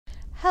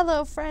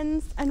Hello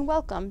friends, and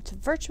welcome to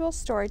virtual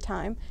story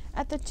time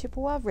at the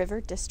Chippewa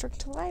River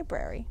District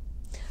Library.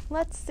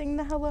 Let's sing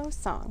the hello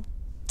song.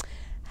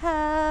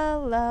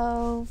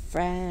 Hello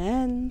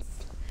friends,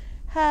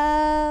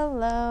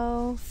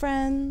 hello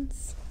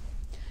friends,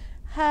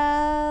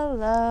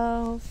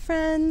 hello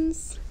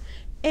friends.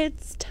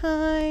 It's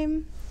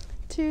time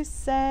to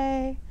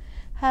say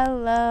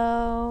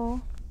hello.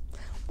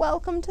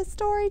 Welcome to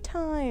story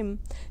time.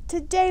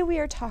 Today we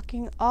are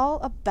talking all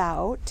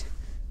about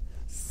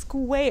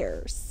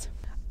squares.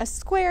 A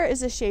square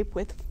is a shape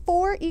with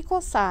 4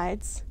 equal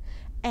sides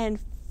and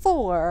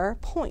 4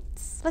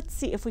 points. Let's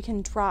see if we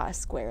can draw a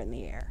square in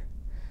the air.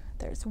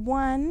 There's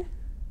 1,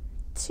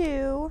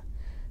 2,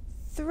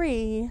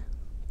 3,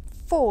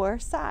 4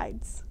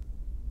 sides.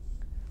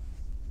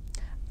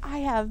 I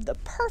have the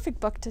perfect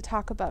book to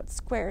talk about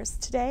squares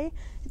today.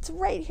 It's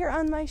right here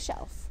on my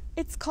shelf.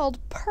 It's called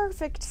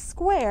Perfect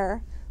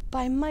Square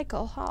by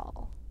Michael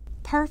Hall.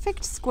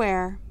 Perfect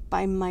Square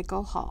by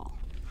Michael Hall.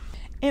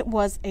 It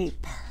was a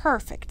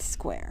perfect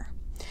square.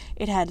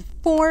 It had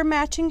 4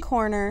 matching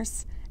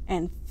corners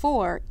and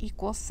 4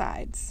 equal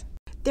sides.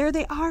 There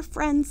they are,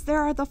 friends.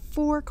 There are the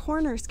 4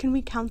 corners. Can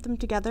we count them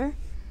together?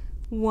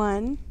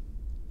 1,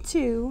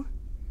 2,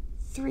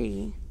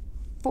 3,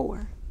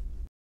 4.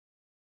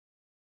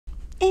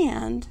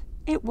 And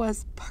it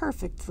was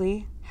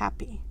perfectly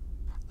happy.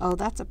 Oh,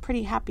 that's a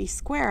pretty happy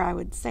square, I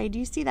would say. Do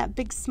you see that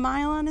big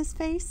smile on his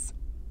face?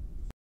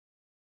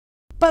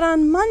 But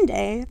on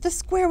Monday, the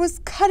square was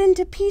cut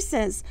into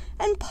pieces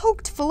and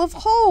poked full of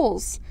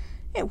holes.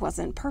 It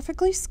wasn't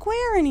perfectly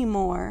square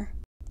anymore.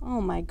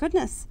 Oh my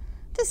goodness,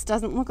 this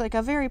doesn't look like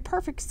a very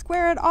perfect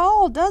square at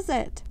all, does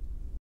it?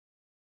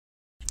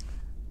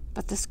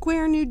 But the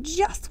square knew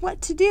just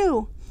what to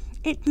do.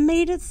 It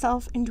made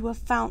itself into a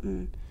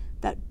fountain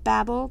that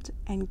babbled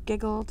and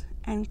giggled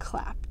and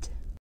clapped.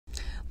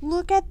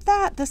 Look at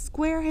that! The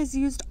square has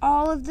used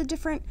all of the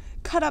different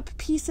cut-up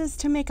pieces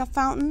to make a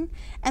fountain,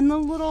 and the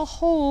little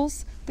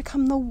holes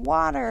become the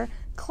water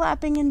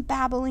clapping and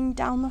babbling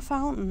down the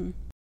fountain.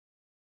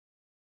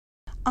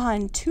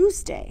 On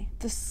Tuesday,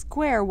 the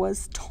square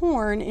was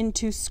torn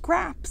into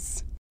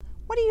scraps.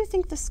 What do you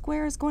think the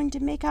square is going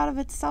to make out of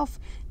itself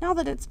now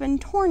that it's been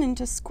torn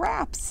into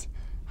scraps?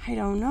 I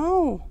don't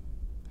know.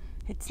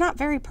 It's not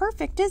very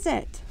perfect, is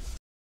it?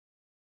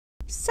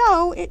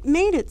 So it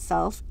made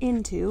itself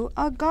into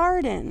a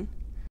garden.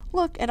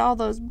 Look at all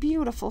those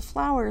beautiful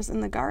flowers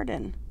in the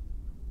garden.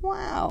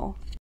 Wow.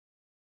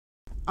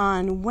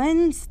 On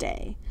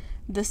Wednesday,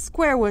 the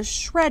square was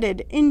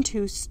shredded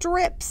into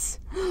strips.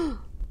 I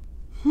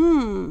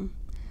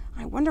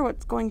wonder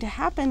what's going to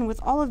happen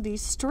with all of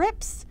these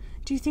strips.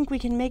 Do you think we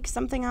can make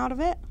something out of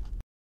it?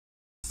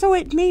 So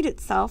it made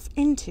itself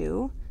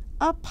into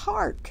a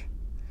park.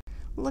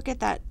 Look at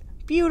that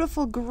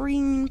beautiful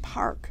green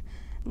park.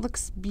 It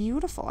looks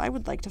beautiful. I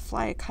would like to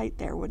fly a kite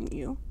there, wouldn't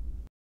you?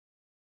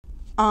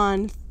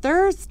 On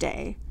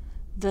Thursday,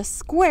 the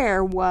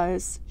square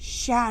was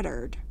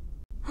shattered.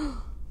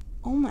 Oh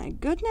my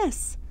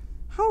goodness!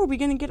 How are we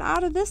going to get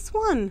out of this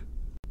one?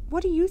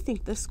 What do you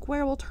think the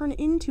square will turn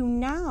into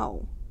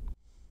now?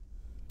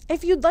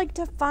 If you'd like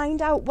to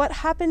find out what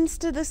happens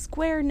to the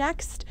square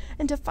next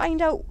and to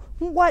find out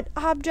what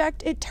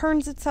object it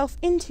turns itself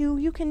into,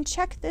 you can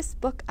check this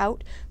book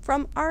out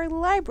from our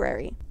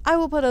library. I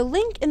will put a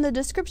link in the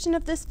description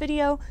of this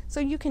video so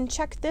you can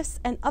check this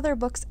and other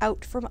books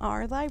out from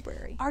our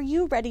library. Are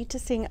you ready to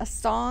sing a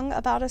song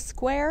about a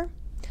square?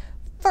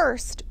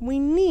 First, we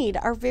need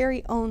our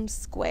very own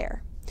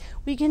square.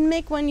 We can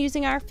make one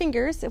using our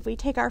fingers. If we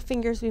take our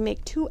fingers, we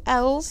make 2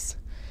 L's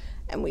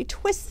and we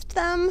twist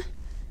them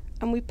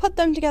and we put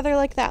them together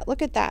like that.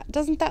 Look at that.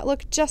 Doesn't that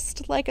look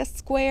just like a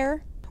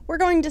square? We're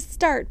going to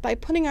start by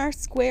putting our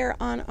square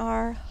on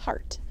our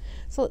heart.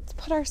 So let's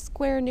put our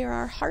square near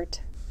our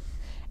heart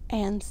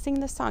and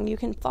sing the song. You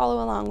can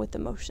follow along with the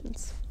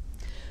motions.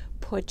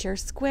 Put your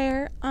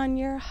square on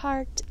your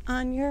heart,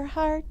 on your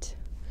heart.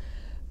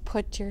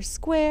 Put your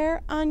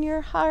square on your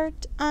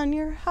heart, on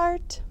your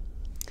heart.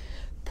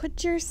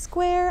 Put your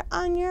square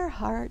on your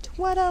heart.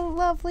 What a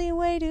lovely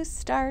way to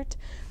start.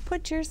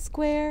 Put your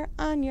square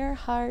on your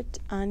heart,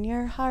 on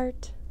your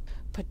heart.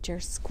 Put your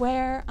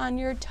square on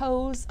your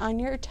toes, on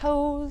your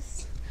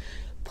toes.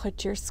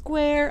 Put your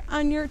square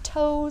on your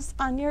toes,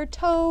 on your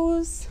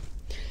toes.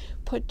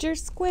 Put your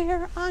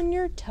square on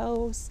your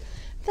toes.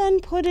 Then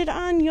put it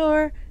on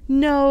your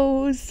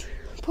nose.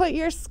 Put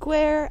your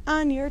square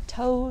on your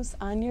toes,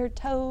 on your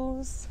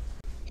toes.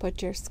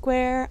 Put your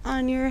square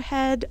on your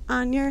head,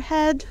 on your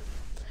head.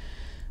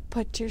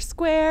 Put your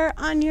square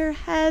on your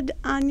head,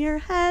 on your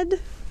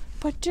head.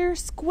 Put your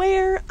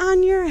square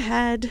on your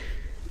head.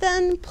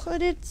 Then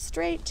put it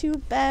straight to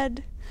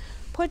bed.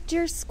 Put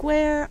your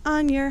square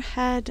on your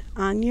head,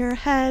 on your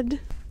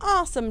head.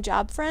 Awesome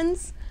job,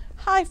 friends.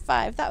 High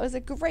five. That was a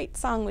great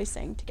song we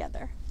sang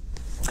together.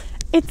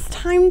 It's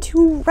time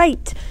to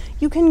write.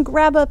 You can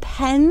grab a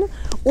pen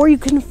or you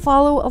can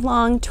follow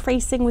along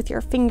tracing with your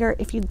finger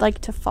if you'd like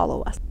to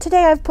follow us.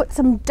 Today I've put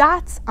some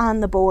dots on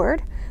the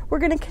board. We're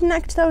going to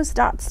connect those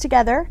dots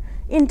together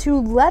into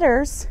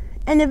letters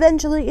and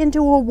eventually into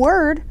a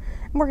word.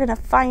 And we're going to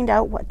find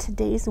out what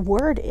today's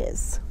word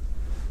is.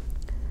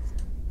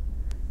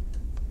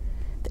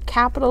 The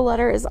capital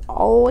letter is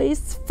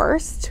always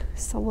first,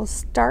 so we'll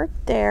start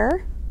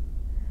there.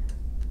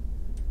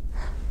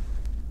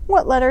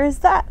 What letter is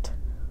that?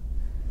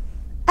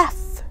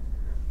 F.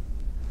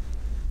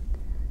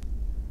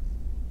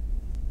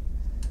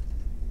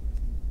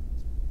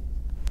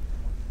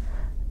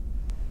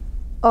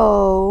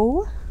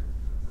 O.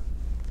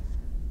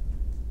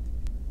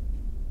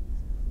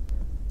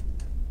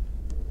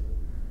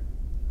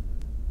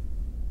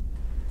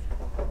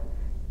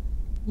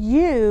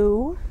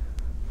 U.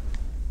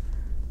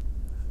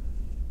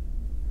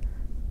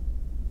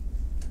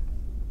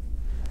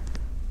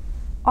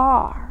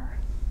 R.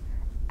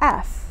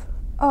 F.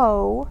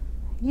 O.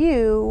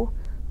 U.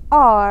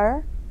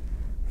 R.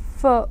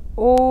 For.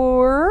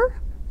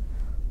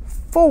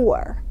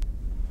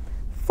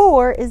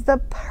 Four is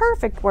the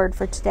perfect word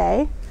for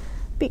today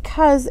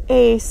because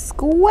a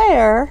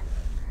square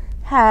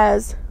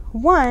has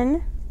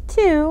 1,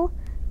 2,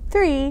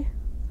 3,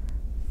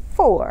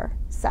 4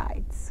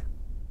 sides.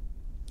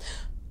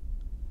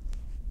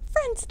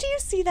 Friends, do you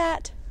see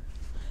that?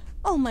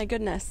 Oh my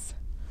goodness.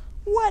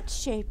 What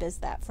shape is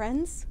that,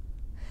 friends?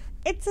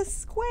 It's a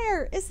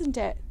square, isn't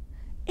it?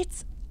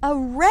 It's a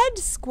red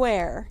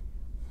square.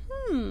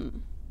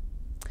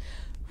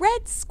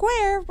 Red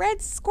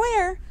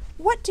square.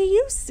 What do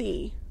you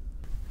see?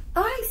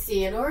 I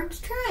see an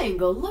orange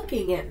triangle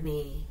looking at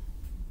me.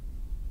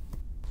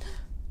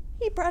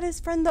 He brought his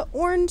friend the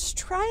orange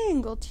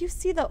triangle. Do you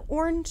see the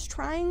orange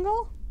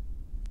triangle?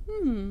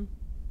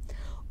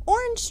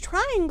 Orange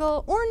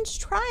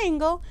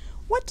triangle.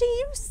 What do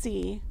you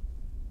see?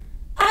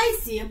 I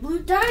see a blue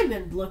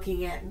diamond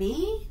looking at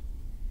me.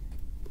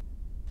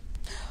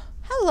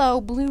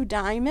 Hello, blue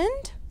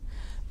diamond.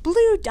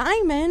 Blue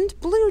diamond.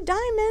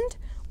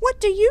 What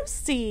do you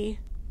see?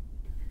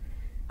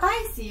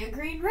 I see a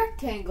green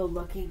rectangle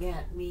looking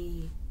at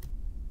me.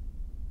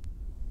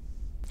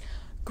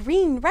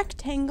 Green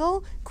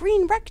rectangle.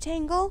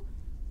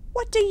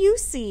 What do you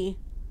see?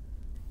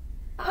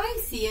 I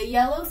see a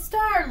yellow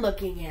star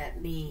looking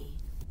at me.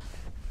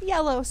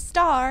 Yellow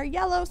star.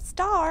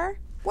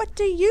 What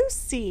do you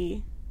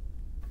see?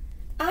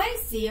 I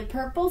see a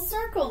purple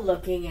circle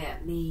looking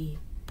at me.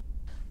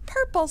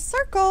 Purple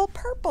circle.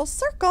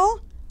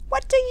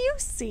 What do you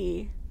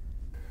see?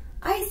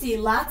 I see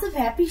lots of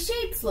happy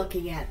shapes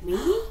looking at me.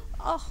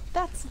 Oh,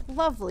 that's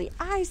lovely.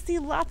 I see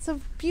lots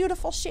of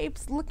beautiful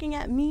shapes looking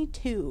at me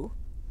too.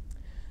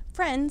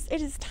 Friends,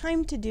 it is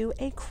time to do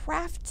a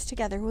craft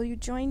together. Will you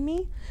join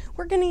me?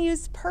 We're going to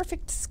use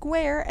perfect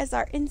square as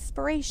our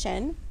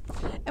inspiration,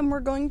 and we're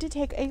going to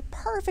take a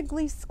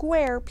perfectly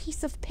square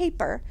piece of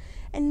paper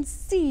and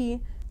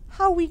see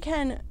how we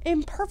can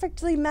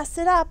imperfectly mess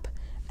it up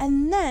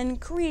and then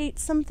create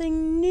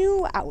something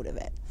new out of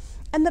it.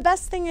 And the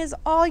best thing is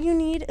all you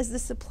need is the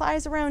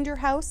supplies around your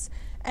house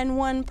and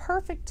one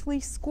perfectly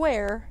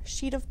square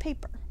sheet of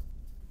paper.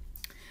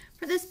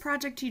 For this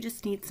project, you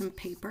just need some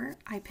paper.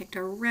 I picked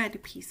a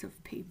red piece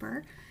of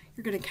paper.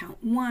 You're going to count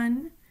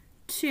 1,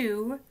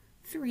 2,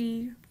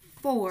 3,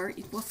 4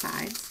 equal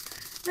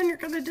sides. Then you're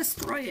going to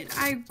destroy it.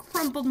 I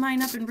crumpled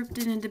mine up and ripped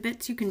it into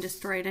bits. You can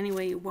destroy it any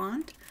way you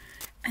want.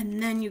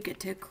 And then you get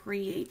to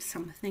create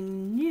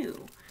something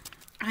new.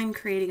 I'm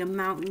creating a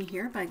mountain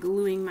here by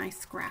gluing my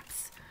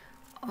scraps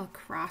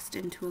across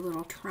into a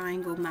little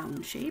triangle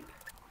mountain shape.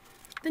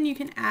 Then you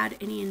can add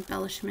any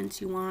embellishments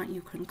you want.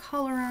 You can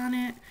color on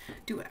it,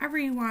 do whatever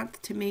you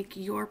want to make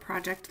your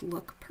project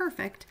look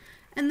perfect,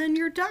 and then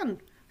you're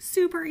done.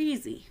 Super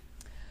easy.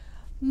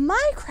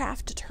 My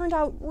craft turned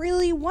out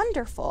really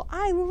wonderful.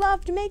 I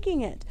loved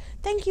making it.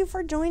 Thank you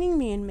for joining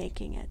me in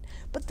making it.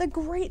 But the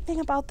great thing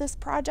about this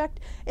project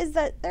is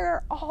that there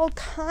are all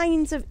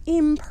kinds of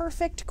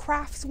imperfect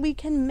crafts we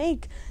can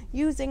make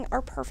using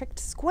our perfect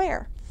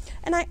square.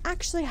 And I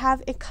actually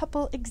have a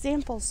couple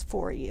examples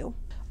for you.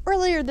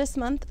 Earlier this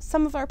month,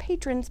 some of our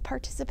patrons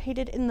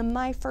participated in the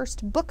My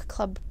First Book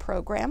Club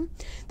program.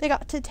 They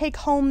got to take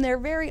home their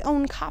very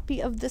own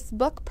copy of this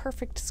book,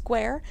 Perfect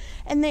Square,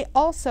 and they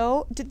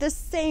also did the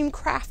same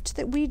craft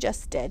that we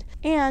just did.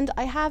 And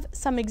I have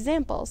some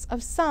examples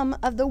of some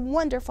of the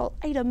wonderful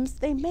items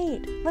they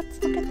made.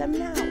 Let's look at them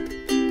now.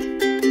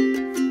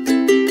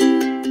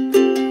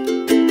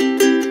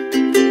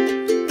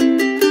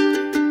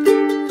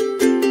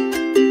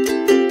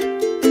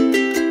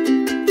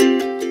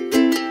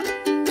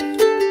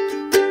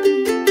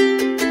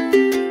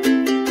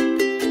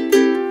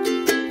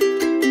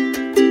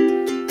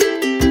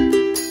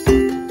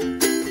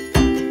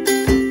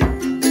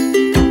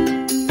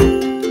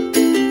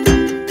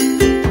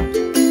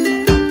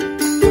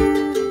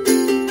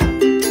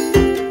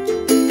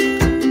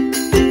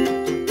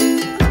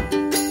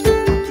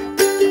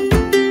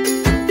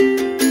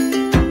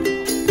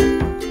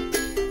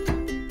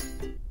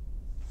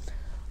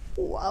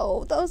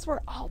 Whoa, those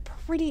were all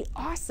pretty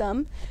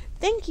awesome.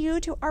 Thank you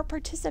to our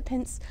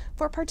participants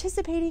for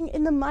participating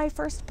in the My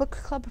First Book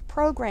Club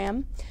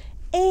program.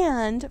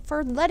 and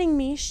for letting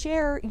me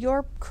share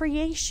your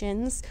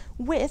creations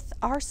with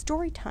our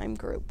Storytime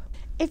group.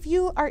 If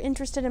you are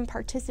interested in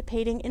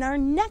participating in our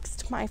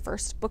next My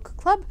First Book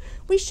Club,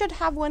 we should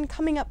have one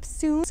coming up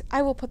soon.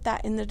 I will put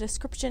that in the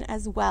description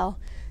as well,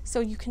 so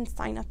you can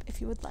sign up if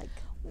you would like.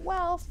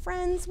 Well,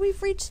 friends,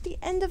 we've reached the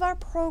end of our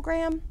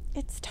program.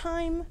 It's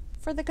time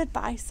for the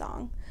goodbye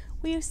song.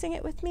 Will you sing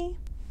it with me?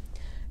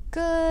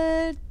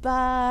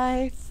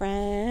 Goodbye,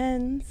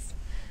 friends.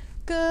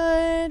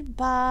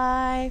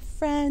 Goodbye,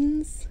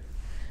 friends.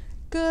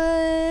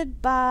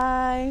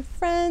 Goodbye,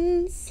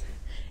 friends.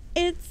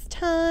 It's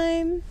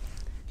time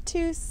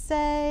to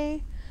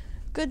say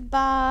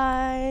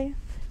goodbye.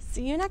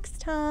 See you next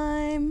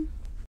time.